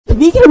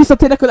Végre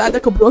visszatérnek a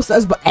lányok a Brawl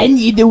Starsba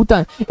ennyi idő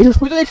után, és most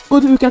hogyan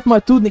fogod őket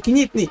majd tudni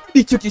kinyitni?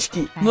 Nyitjuk is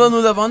ki.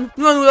 0-0 van,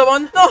 0-0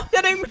 van, na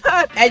gyerünk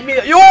már! 1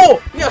 millió, jó!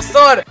 Mi a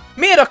szar?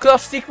 Miért a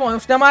klasszik van?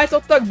 Most nem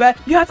állítottak be?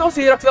 Ja, hát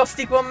azért a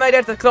klasszik van, mert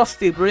érted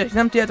klasszikról, és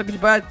nem tudjátok, hogy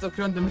beállítotok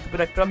random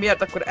youtuberekre,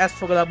 miért akkor ez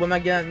fog alapból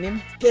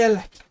megjelenni?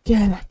 Kérlek.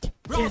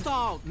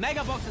 Brawl!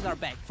 Mega boxes are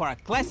back for a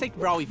classic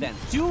Brawl event.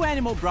 2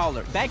 animal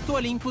brawler, back to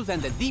Olympus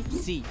and the deep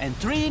sea, and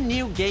 3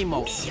 new game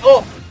modes.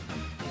 Oh!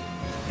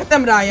 Hát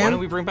nem Ryan. Why don't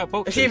we bring back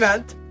boxes? És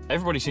event.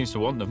 Everybody seems to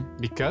want them.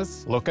 Because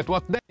look at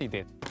what Daddy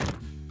did.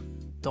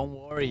 Don't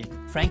worry,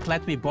 Frank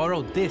let me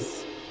borrow this.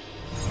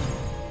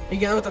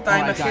 Igen, ott a time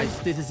Alright machine.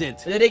 guys, this is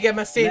it. Ugye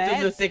régebben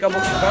szétlőtték a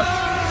boxokat.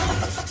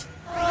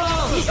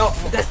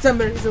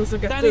 December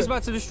 22. Danny's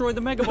about to destroy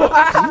the mega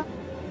box.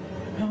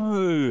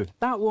 No,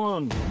 that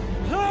one.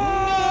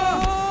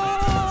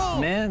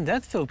 Man,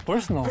 that felt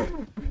personal.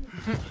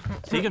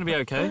 Is he gonna be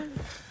okay?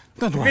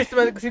 Don't worry.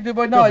 Visszamegyek a szintűbe,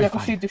 hogy ne hagyják a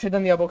szintűs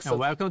Danny a Now boxot.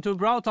 welcome to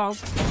Brawl Talk.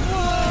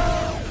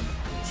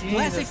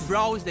 Classic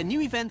Brawl is the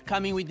new event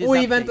coming with this Új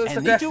update, event az a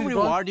and need to Classic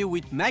Brawl. reward you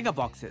with mega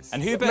boxes.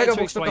 And who better Mega to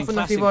boxokat explain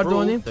fognak classic Brawl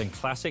rewardolni. than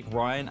classic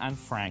Ryan and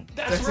Frank?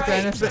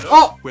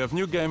 Oh! We have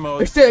new game És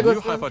modes, tényleg new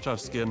ott van.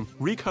 hypercharge skin,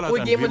 recolored Új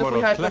and game modok, új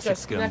remodeled hypercharge classic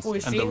skinek, skins, új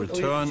and the szín, új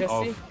return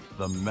chassis. of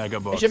the mega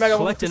box. És a Mega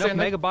Collect enough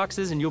boxot mega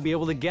boxes and you'll be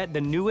able to get the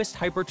newest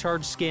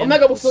hypercharged A skin,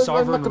 Mega Boxot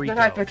Sovereign megkapnak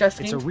Rico. hypercharged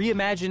It's a skint.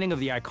 reimagining of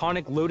the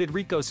iconic loaded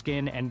Rico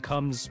skin and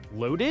comes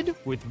loaded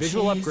with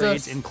visual Jesus.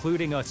 upgrades,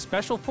 including a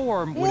special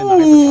form when in the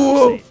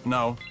hypercharged state.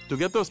 Now, to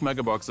get those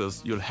mega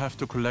boxes, you'll have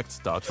to collect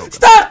star tokens.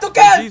 Star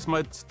token! These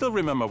might still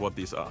remember what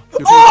these are.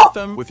 You can get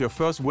them with your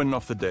first win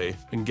of the day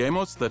in game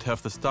modes that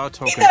have the star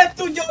token. Mindenki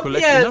tudja, hogy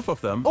Collect milyen! enough of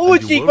them, and Úgy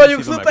you csík will vagyunk,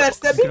 receive a mega box.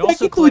 szuperstar, You can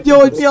mindenki also collect tudja,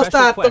 them hogy with mi a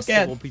special Star quests that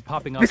Token. will be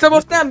popping up Viszont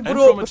most nem And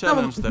Brawl, from a most nem,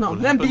 challenge that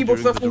will nem happen B-boxot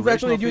during the fogunk fel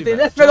duration tudni of the gyűjteni,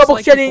 event. lesz Mega Just Box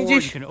like Challenge before,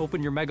 is! you can open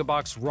your mega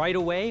box right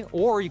away,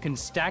 or you can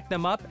stack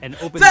them up and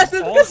open Felszínt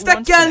them all kell at once for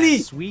stackelni!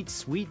 that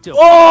sweet dough.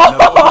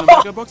 Never opened a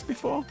mega box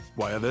before?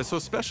 Why are they so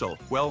special?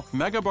 Well,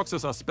 mega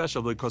boxes are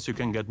special because you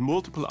can get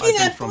multiple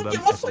items from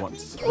them at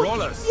once.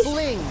 Brawlers,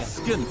 Bling,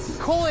 skins,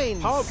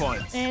 coins,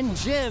 PowerPoints. and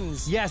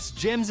gems. Yes,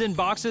 gems and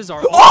boxes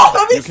are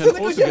Oh, You can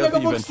also get the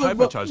event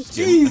hypercharged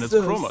skin, and it's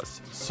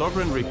Chromas,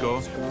 Sovereign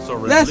Rico,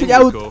 Sovereign Lesz, hogy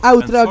Bling Rico, and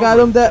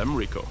outreagálom, de... Sovereign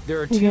Rico. There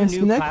are two Igen, new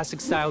skinek. classic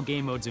style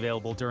game modes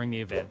available during the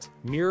event: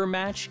 Mirror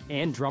Match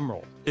and Drum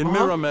Roll. In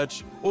Mirror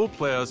Match, all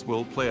players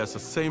will play as the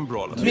same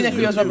brawler.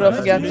 Mindenki az abról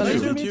fog játszani.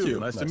 Nice to meet you.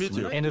 Nice to meet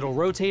you. And it'll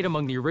rotate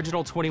among the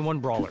original 21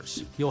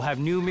 brawlers. You'll have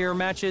new mirror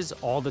matches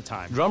all the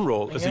time. Drum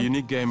Roll is a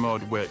unique game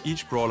mode where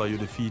each brawler you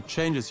defeat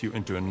changes you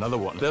into another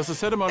one. There's a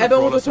set amount of Ebben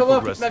brawlers to módon, ha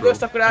progress valakit megölsz,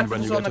 through, akkor and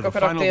when you get to áthúzódnak the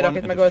a final karakter, one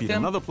akit and defeat megöltél.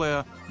 another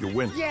player, you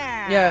win.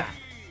 Yeah.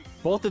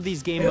 Both of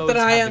these game Jött modes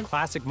have Ryan. the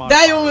classic De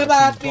modifier, jó which means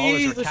látni, brawlers are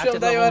Jézusom, capped at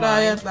de jó level 9,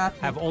 Ryan-t látni.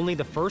 have only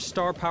the first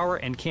star power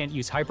and can't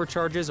use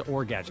hypercharges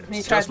or gadgets.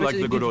 Nincs Just like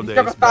the good old days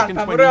csak a back in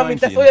Star Power, olyan,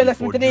 mint ez 2019 olyan lesz,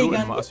 mint before Drew régen.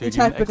 and Marcy Nincs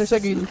even hyper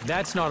segítség.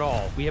 That's not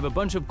all. We have a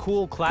bunch of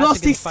cool Classic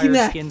classic-inspired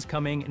skinek. skins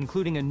coming,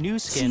 including a new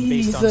skin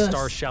based on Jesus.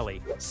 Star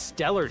Shelly,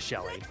 Stellar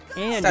Shelly,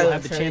 and Stellar you'll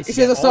have the Shelly. chance to És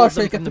ez a get all of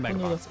Star them from the Shelly-ket Mega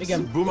tudni. Box.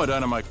 Igen. Boomer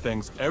Dynamite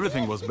thinks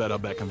everything was better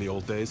back in the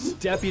old days.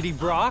 Deputy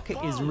Brock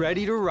is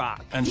ready to rock.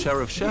 And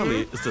Sheriff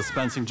Shelley is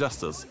dispensing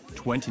justice,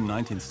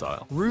 2019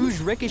 style. Rouge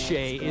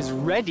Ricochet is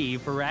ready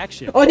for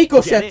action. Oh,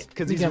 Ricochet. Get it?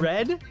 Because he's Igen.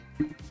 red?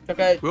 Csak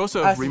egy... We also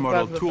have Azt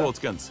remodeled hiszem, two old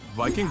skins.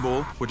 Viking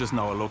Bull, which is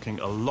now looking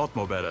a lot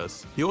more badass.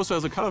 He also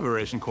has a color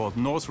variation called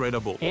Norse Raider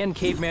Bull. And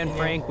Caveman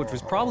Frank, which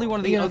was probably one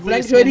of the Igen,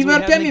 ugliest Frank skins we River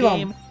have in the Kemi van.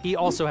 game. He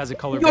also has a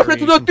color Jó, hogy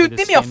variation tudod for ütni,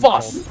 this mi a skin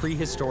fasz? called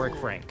Prehistoric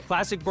Frank.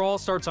 Classic Brawl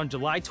starts on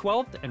July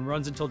 12th and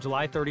runs until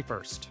July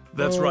 31st.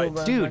 That's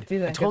right. Dude,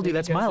 I told you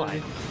that's my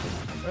line.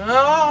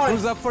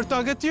 Who's up for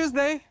Toga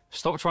Tuesday?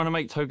 Stop trying to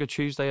make Toga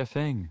Tuesday a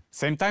thing.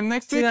 Same time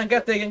next week?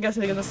 12, igen,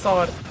 kezdődik ez a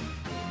szar.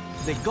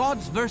 The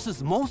Gods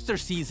vs. Monster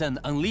season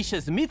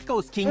unleashes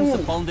Mythos kings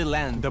upon the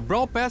land. The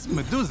Brawl Pass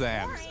Medusa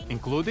amps,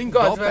 including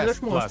Gods Brawl Pass versus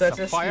plus Monsters,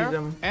 let's Sapphire see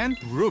them. and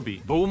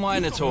Ruby. Bull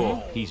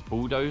Minotaur. He's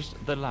bulldozed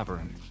the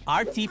labyrinth.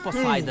 RT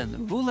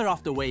Poseidon, ruler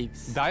of the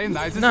waves.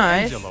 Dionysus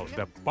Nice. Angelo,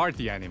 the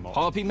party animal.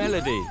 Harpy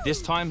Melody.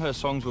 This time her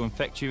songs will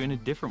infect you in a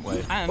different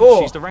way. And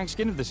Oh. she's the ranked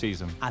skin of the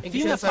season.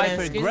 Athena Igazán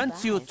Piper skin.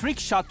 grants you trick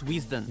shot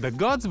wisdom. The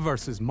Gods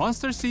vs.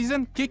 Monster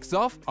season kicks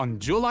off on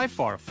July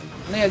 4th.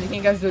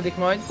 4-én kezdődik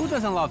majd. Who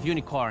doesn't love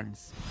unicorns?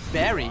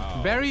 Barry.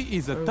 Barry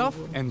is a tough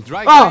and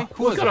dry Ah, guy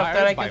who was good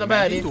hired by character,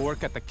 Mandy Barry. to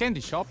work at the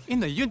candy shop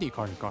in a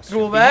unicorn costume.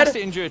 He Rover. has to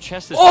endure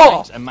Chester's Oh!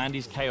 pranks and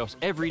Mandy's chaos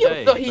every What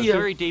day. the But hell?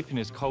 very deep in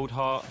his cold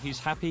heart, he's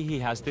happy he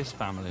has this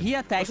family. He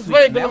attacks Most with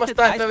vagy gondolom a melted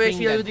Star ice Power cream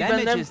that sérülődik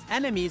bennem. damages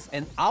enemies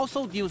and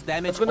also deals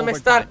damage Azt gondolom, over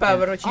egy Star time.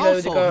 Power, And hogy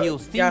sérülődik also a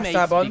heals teammates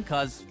játszában.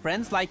 because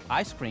friends like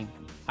ice cream.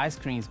 Ice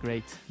cream is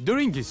great.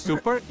 During his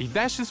super, he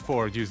dashes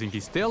forward using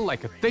his tail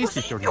like a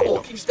tasty tornado,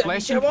 kis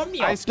splashing van, mi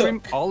a ice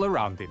cream all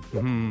around him.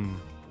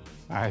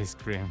 Ice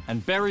cream.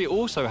 And Berry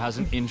also has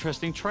an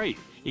interesting trait.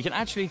 He can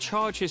actually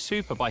charge his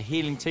super by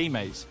healing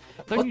teammates.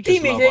 Don't A you just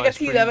love teammates-éket ice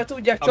cream? healelve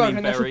tudják I mean,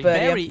 csalni a Barry.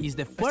 superjel. Barry is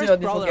the first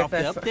brawler of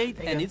the update,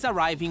 and it's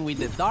arriving with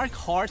the Dark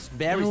Horse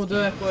Barry Jó, skin.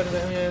 de akkor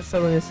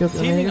szarul néz ki.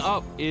 Teaming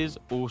up is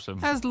awesome.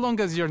 As long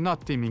as you're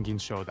not teaming in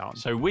Showdown.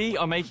 So we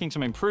are making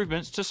some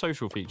improvements to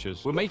social features.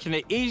 We're making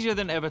it easier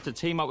than ever to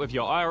team up with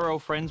your IRL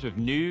friends with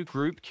new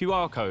group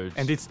QR codes.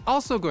 And it's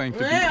also going to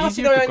be Azt easier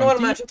hittem, to hogy continue.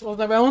 normálisat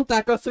hoznak be.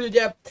 Mondták azt, hogy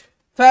ugye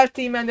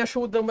felteamelni a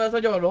showdownban az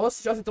nagyon rossz,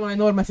 és azt hittem, hogy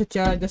normálisat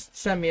csinálni, de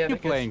semmi You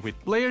érdekes. playing with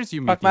players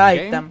you Fuck, meet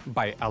in már game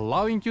by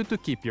allowing you to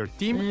keep your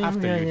team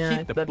after you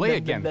hit the play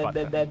again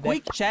button.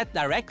 Quick chat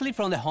directly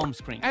from the home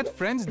screen. Add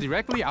friends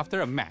directly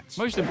after a match.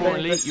 Most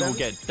importantly, you will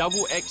get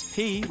double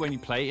XP when you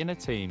play in a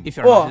team. If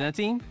you're not in a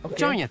team,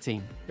 join a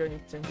team.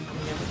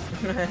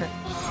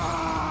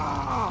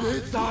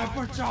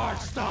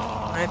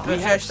 We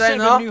have 7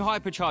 new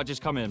hypercharges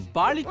coming.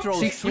 Barley throws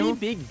 6 3 new.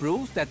 big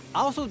brews that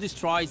also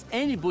destroys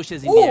any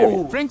bushes in the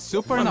area. Frank's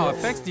super now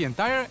affects the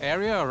entire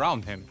area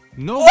around him.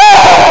 No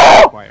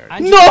required.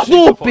 And No, you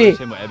can OP! follow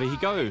him wherever he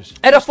goes.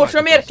 Erre a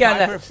fosra miért Sniper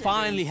kellett?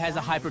 finally has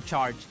a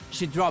hypercharge.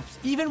 She drops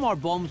even more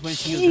bombs when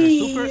she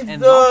uses her super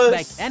and knocks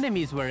back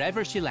enemies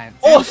wherever she lands.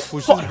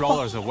 Pushes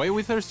brawlers away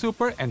with her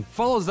super and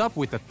follows up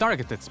with a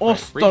targeted spray.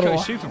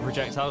 Rico's super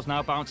projectiles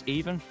now bounce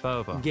even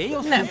further.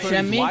 Gale's Nem super is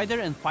semmi.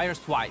 wider and fires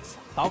twice.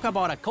 Talk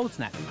about a cold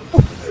snap.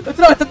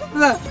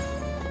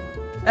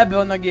 Ebből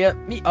vannak él.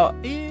 Mi a...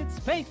 It's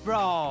Paint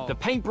Brawl! The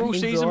Paint Brawl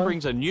Paint season Brawl.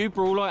 brings a new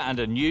brawler and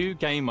a new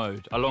game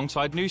mode,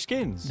 alongside new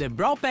skins. The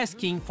Brawl Pass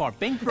king for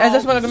Paint Brawl Ez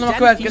lesz valami is a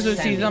következő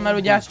season, mert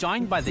ugye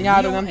joined by the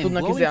nyáron Neo nem and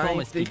tudnak Glowing izélni,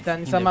 Promise skins tenni,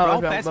 in the szóval Brawl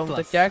már Pass Plus.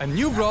 bemutatják. A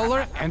new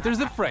brawler enters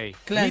the fray.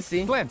 Clancy.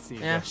 Meet Clancy,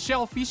 Yeah. the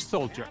shellfish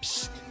soldier.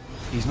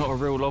 He's not a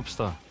real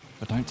lobster,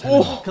 but don't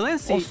tell him.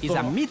 Clancy is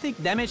a mythic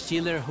damage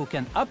dealer who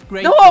can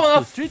upgrade De hol van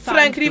up a to 3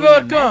 Frank times during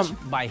a match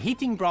Rivercom? by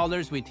hitting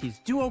brawlers with his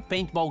dual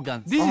paintball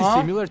guns. This is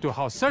similar to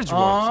how Surge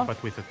works, but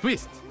with a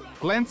twist.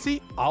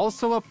 Clancy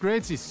also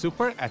upgrades his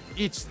super at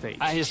each stage.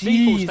 At his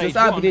default Jesus, stage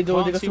 1,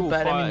 upgrade-olódik a Clancy will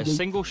szuperre fire a mindig.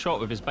 single shot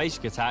with his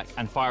basic attack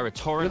and fire a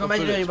torrent of Tudom,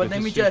 egyre bullets jobban, with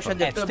nem his így super.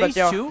 egyet At többet, stage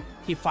ja. 2,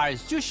 he fires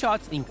 2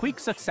 shots in quick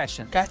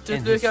succession, Kettőt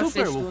and lő his ki, azt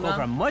super is will tudnám.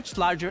 cover a much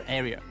larger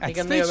area. At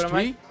Igen, stage nagyobbra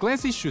 3, megy.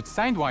 Clancy shoots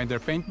Sidewinder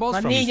paintballs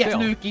Már from his négyet lő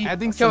tail, ki,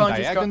 adding csak some van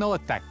csiszka. diagonal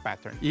attack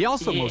pattern. He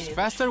also moves Yeah.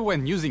 faster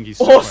when using his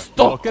super.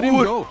 Oszta Look at him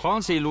kur... go!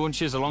 Clancy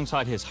launches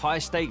alongside his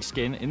high-stakes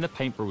skin in the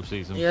Paint Brawl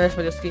season. Jeles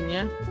vagy a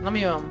skinje. Na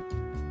mi van?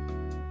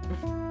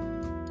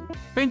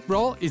 Paint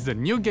Brawl is the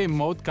new game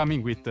mode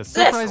coming with the új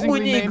surprisingly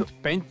nég- named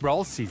Paint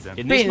Brawl season.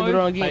 In this Paint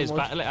Brawl mode, game players mode.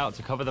 battle it out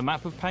to cover the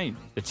map with paint.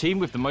 The team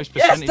with the most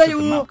Ezt percentage a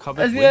of the jó! map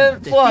covered Ez ilyen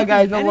wins. Fall Defeating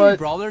Guys-ban enemy volt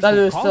brawlers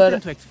will cause them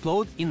először. to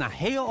explode in a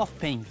hail of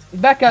paint.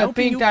 Be kell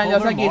helping you paintálni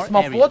az cover egész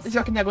more mapot, areas. és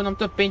akinek gondolom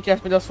több paintja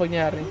lesz, majd az fog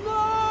nyerni.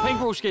 Paint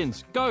Brawl skins,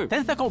 go!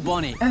 Tentacle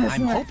Bonnie. Ez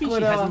I'm hoping she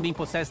mekkora. hasn't been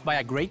possessed by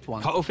a great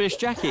one. Cuttlefish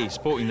Jackie,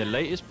 sporting the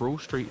latest Brawl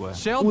streetwear.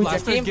 Shell Új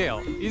Blaster Jackie. Gale.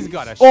 He's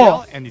got a Oh.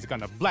 shell and he's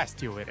gonna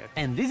blast you with it.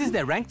 And this is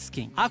the ranked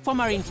skin,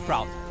 Aquamarine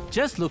Sprout.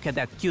 Just look at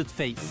that cute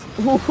face.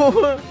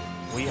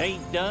 We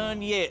ain't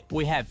done yet.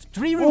 We have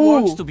 3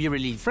 reworks to be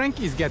released. Frank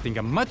is getting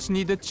a much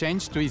needed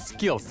change to his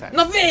skill set.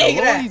 Na The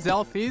lower végre! his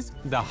health is,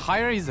 the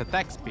higher his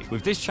attack speed.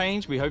 With this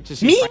change, we hope to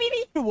see Mi? Frank-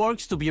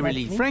 Reworks to be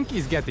released. Frank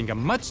is getting a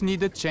much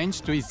needed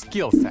change to his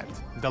skill set.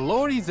 The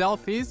lower his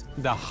health is,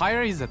 the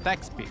higher his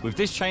attack speed. With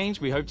this change,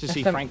 we hope to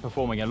see Ezt- Frank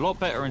performing a lot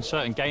better in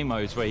certain game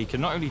modes where he can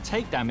not only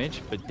take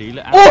damage, but deal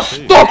it out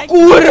too. Oszta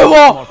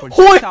kurva! More Hogy?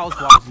 projectiles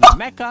while in the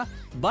mecha,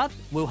 but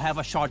will have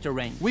a shorter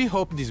range. We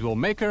hope this will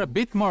make her a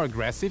bit more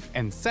aggressive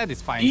and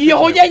satisfying. Ja,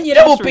 to hogy play with.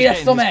 ennyire OP Chester is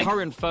lesz a getting his meg!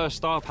 current first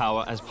star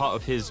power as part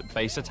of his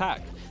base attack,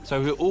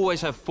 so he'll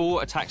always have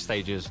 4 attack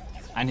stages,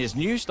 and his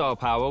new star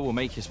power will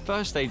make his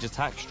first stage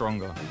attack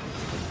stronger.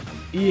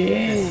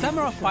 The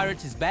Summer of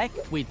Pirates is back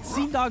with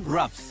Sea Dog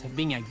Ruffs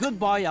being a good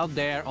boy out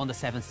there on the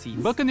 7 seas.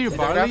 Buccaneer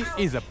Barley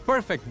is a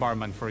perfect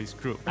barman for his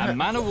crew. And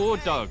Man of War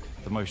Doug,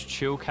 the most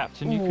chill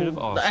captain you could have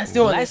Na asked ezt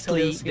for. jól néz ki,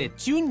 Lastly, az the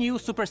skin. 2 new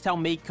Supercell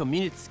made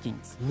community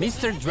skins.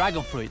 Mr.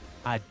 Dragonfruit,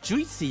 a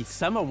juicy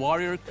summer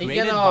warrior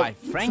created Igen, a by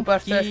Supercell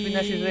spinnes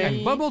Frankie. izé.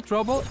 And Bubble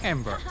Trouble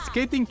Ember,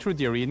 skating through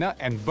the arena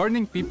and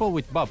burning people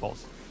with bubbles,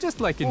 just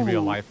like in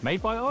real life. Made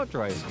by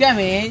Ardre.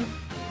 Kemény!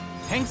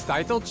 Hank's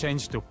title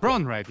changed to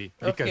Prawn Ready,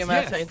 because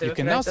már yes, szerintem you ők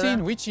can now see in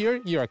rajta. which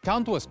year your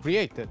account was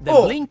created. The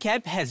Oh. bling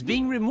cap has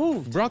been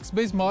removed. Brock's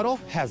base model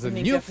has a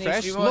Unique new definition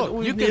fresh volt, look.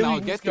 új You can now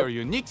név, get your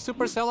unique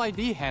Supercell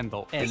ID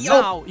handle. And Yo,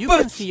 now you can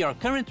but- see your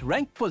current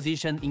rank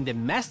position in the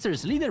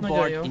Masters Nagyon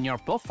leaderboard jó. in your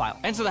profile.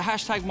 Enter the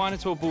hashtag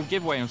Minotaur Ball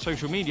giveaway on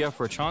social media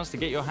for a chance to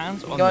get your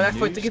hands on Igen, the new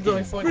megfogytak itt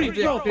dolgozni, skin. hogy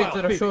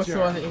Creator-a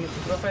sorsolni.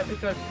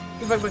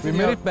 We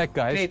made it back,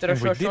 guys, Creator-a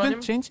and we sorsolni.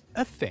 didn't change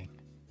a thing.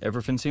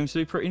 Everything seems to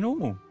be pretty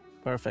normal.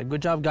 Perfect.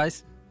 Good job,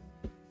 guys.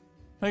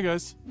 Hey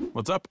guys,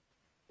 what's up?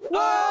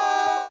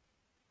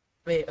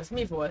 Az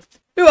mi volt?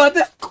 Jó, hát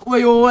ez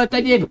jó volt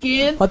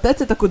egyébként! Ha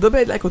tetszett, akkor dobj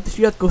egy lájkot és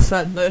iratkozz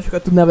fel, nagyon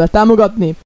sokat tudnál vele támogatni.